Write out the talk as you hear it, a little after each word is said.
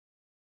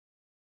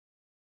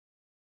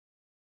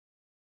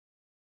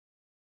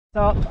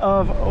Top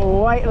of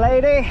White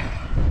Lady,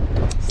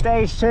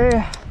 stage 2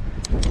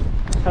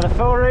 for the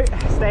full route,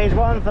 stage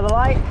 1 for the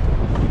light.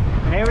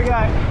 And here we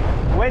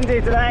go.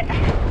 Windy today,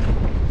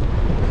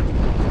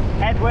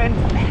 headwind.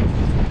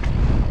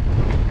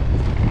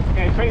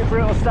 Okay, pretty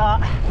brutal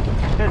start.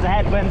 There's a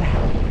headwind.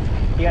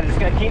 You're just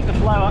going to keep the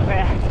flow up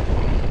there.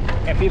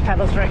 Get a few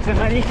pedal strokes in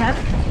when you can.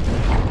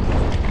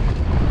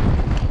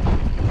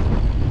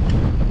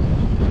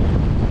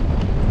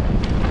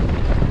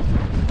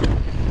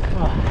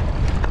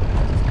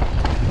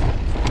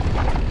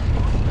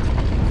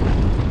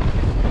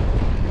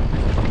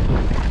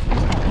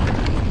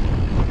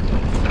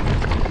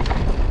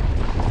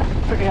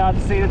 Pretty hard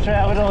to see the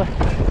trail with all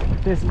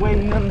this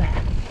wind and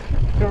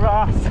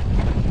grass.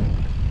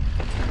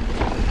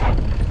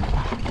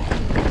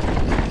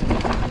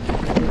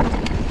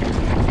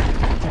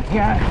 There we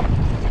go.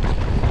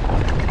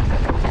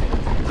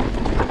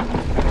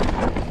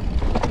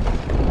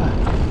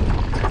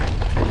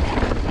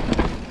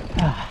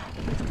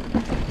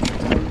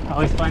 I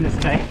always find this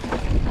a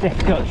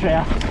difficult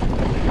trail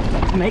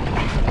to make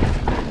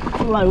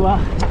lower.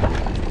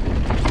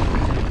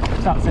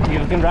 Lots of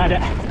people can ride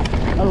it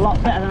a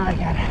lot better than I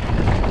can,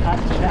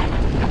 that's for sure.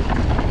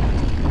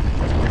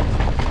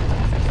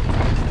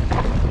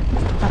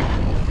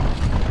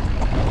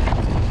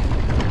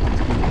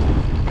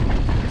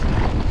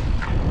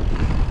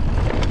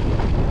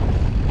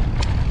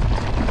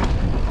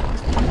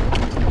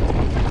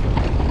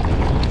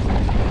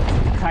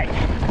 Tight,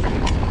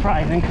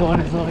 frightening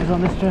corners always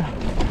on this trail.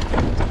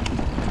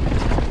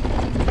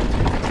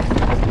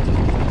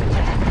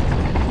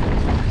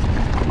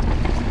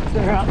 So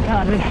rock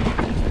guarded.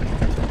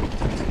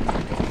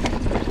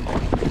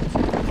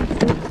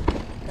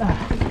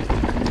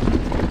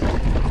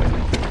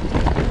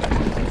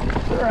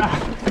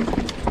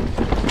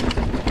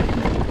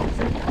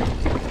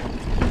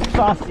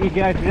 Faster you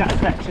go through that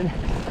section,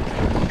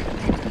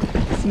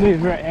 the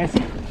smoother it is.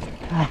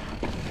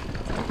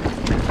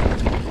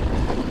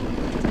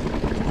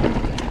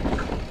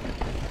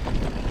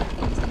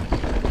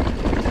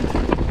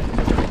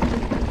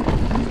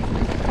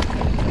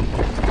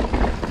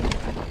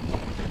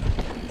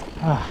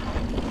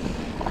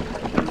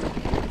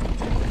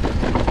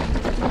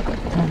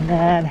 And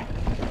then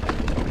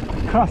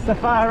across the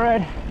fire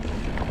road,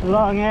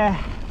 along here,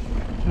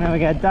 and then we're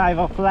going to dive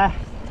off left.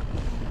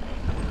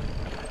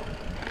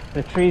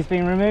 The tree's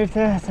been removed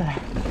here, so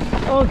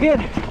all good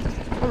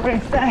for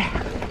race day.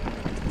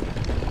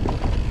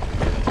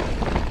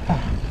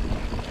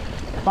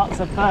 Lots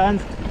of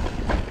ferns.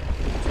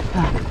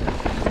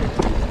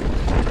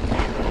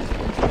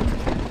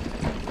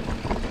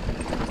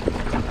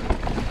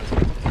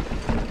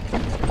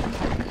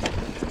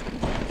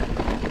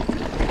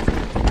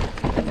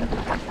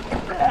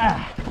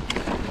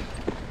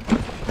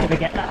 Maybe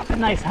get that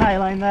nice high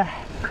line there.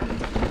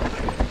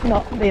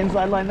 Not the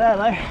inside line there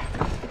though.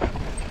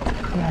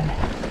 And then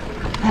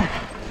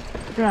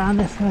around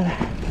this corner,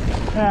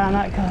 around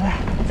that corner.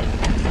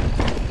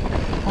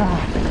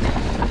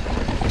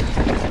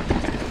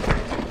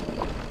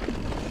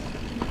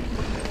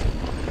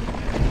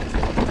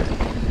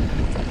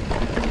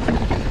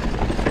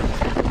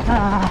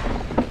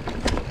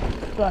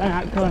 Got in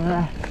that corner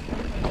there.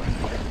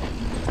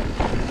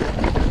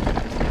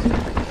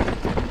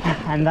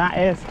 And that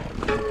is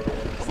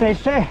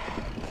stage 2,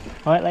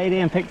 White Lady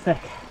and Pitfichie.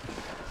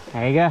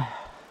 There you go.